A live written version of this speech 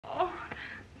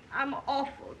I'm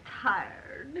awful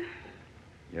tired.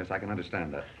 Yes, I can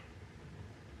understand that.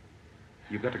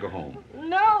 You've got to go home.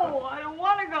 No, I don't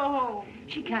want to go home.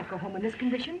 She can't go home in this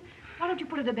condition. Why don't you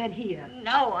put her to bed here?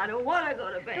 No, I don't want to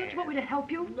go to bed. Don't you want me to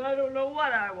help you? I don't know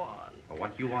what I want. Well,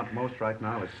 what you want most right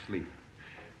now is sleep.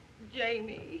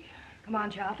 Jamie. Come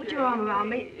on, child. Put your arm around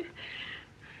me.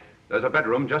 There's a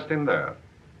bedroom just in there.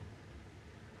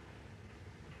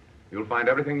 You'll find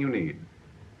everything you need.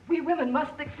 We women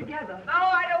must stick together. No,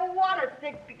 I don't want to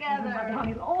stick together. Oh, my darling,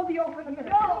 it'll all be over in a minute.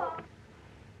 No.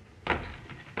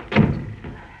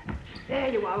 There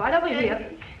you are, right over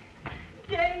here.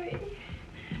 Jamie.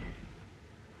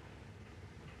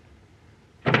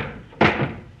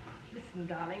 Listen,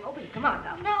 darling, open it. Come on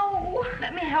now. No.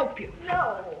 Let me help you.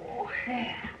 No.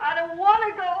 There. I don't want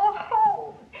to go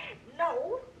home.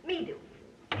 No, me do.